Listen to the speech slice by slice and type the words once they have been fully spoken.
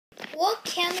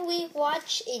can we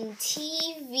watch in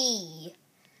TV?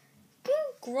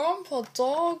 Grandpa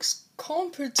Dog's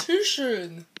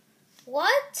competition.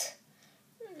 What?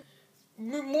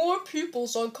 More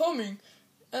peoples are coming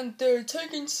and they're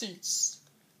taking seats.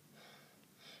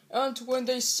 And when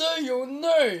they say your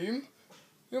name,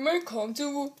 you may come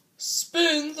to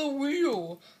spin the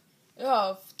wheel.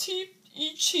 Yeah,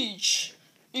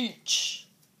 each.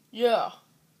 Yeah.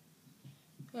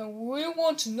 And we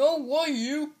want to know what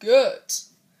you get.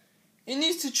 You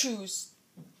need to choose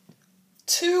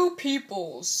 2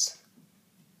 peoples.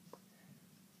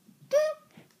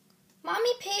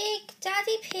 Mommy Pig,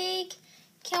 Daddy Pig,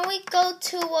 can we go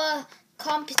to a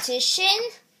competition?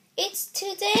 It's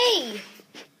today.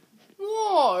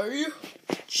 Why?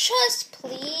 Just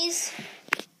please.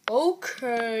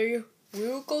 Okay,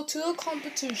 we'll go to the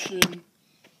competition.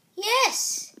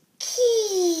 Yes.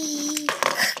 Key.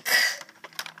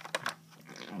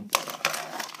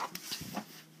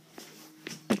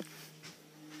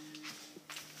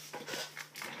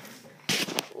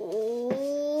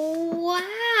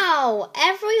 Wow,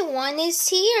 everyone is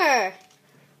here.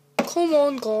 Come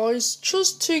on, guys,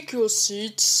 just take your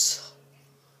seats.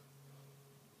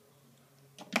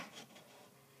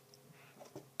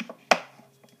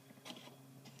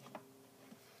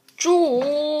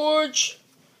 George!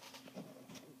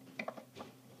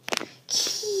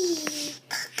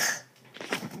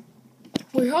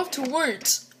 We have to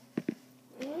wait.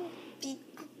 Maybe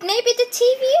the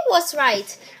TV was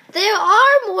right. There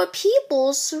are more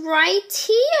peoples right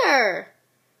here.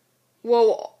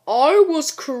 Well, I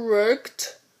was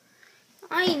correct.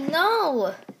 I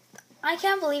know. I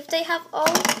can't believe they have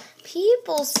all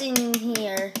peoples in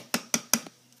here.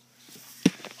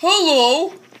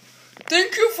 Hello.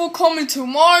 Thank you for coming to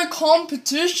my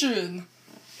competition.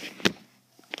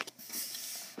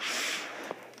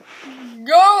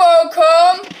 You're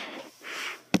welcome.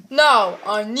 Now,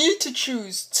 I need to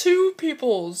choose 2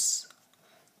 peoples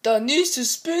that needs to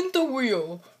spin the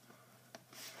wheel.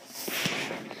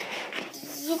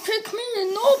 You pick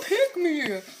me, no, pick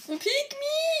me. Pick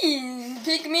me.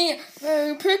 Pick me.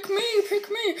 Pick me. Pick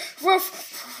me.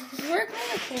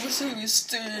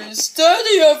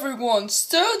 Steady, everyone.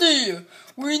 Steady.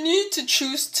 We need to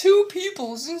choose 2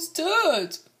 peoples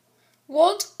instead.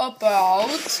 What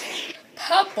about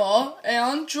Peppa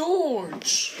and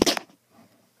George?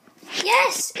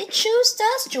 Yes, it chose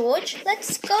us, George.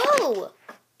 Let's go.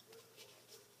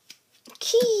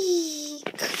 Key.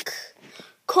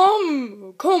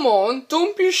 Come on,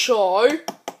 don't be shy.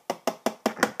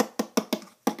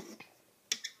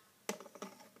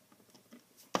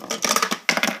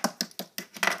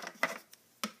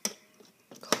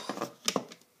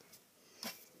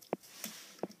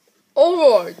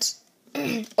 Alright,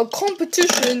 a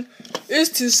competition is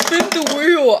to spin the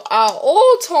wheel at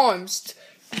all times.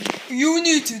 You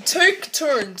need to take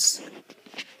turns.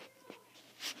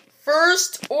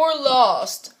 First or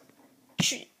last.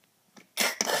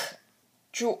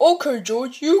 Okay,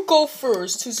 George, you go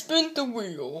first to spin the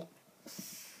wheel.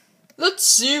 Let's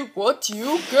see what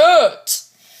you get.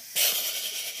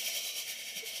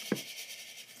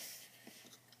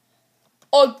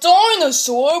 A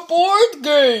dinosaur board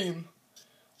game.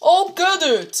 I'll get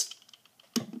it.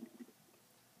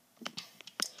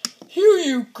 Here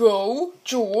you go,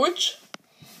 George.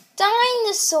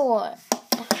 Dinosaur.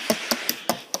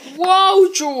 Wow,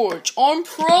 George, I'm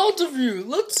proud of you.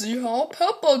 Let's see how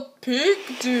Peppa Pig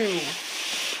do.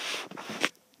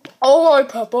 Alright,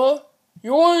 Peppa,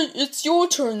 it's your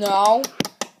turn now.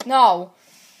 Now,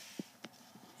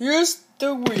 here's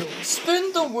the wheel.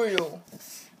 Spin the wheel.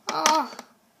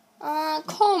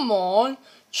 Come on,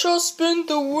 just spin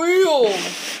the wheel.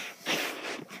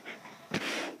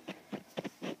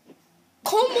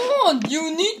 Come on,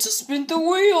 you need to spin the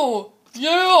wheel.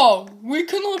 Yeah, we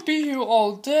cannot be here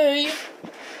all day.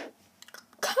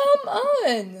 Come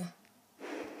on.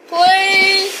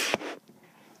 Please.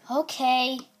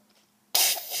 Okay.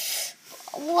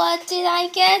 What did I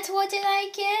get?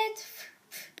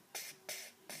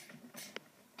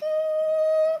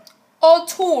 A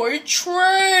toy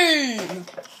train.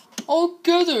 I'll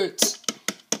get it.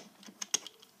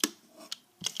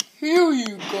 Here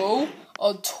you go.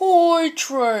 A toy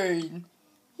train.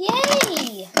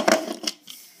 Yay!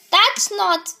 That's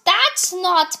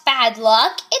not bad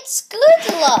luck. It's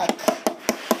good luck.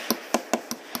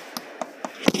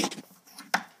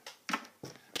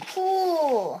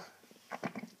 Cool.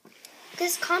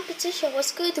 This competition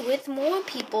was good with more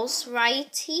peoples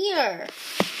right here.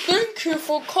 Thank you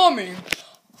for coming.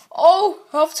 I'll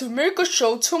have to make a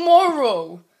show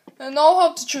tomorrow, and I'll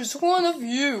have to choose one of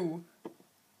you.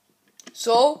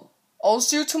 So, I'll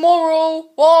see you tomorrow.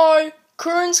 Bye.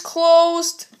 Curtains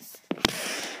closed.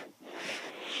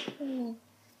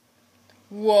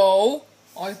 Well,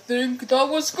 I think that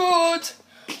was good.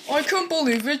 I can't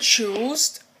believe it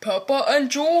chose Peppa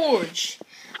and George.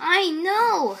 I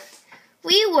know.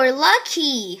 We were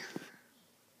lucky.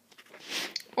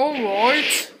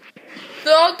 Alright,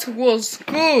 that was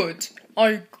good.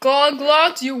 I'm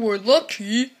glad you were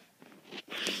lucky.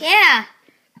 Yeah.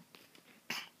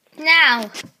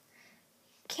 Now,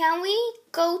 can we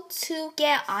go to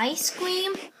get ice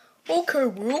cream? Okay,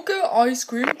 we'll get ice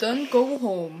cream, then go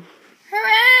home.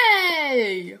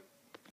 Hooray!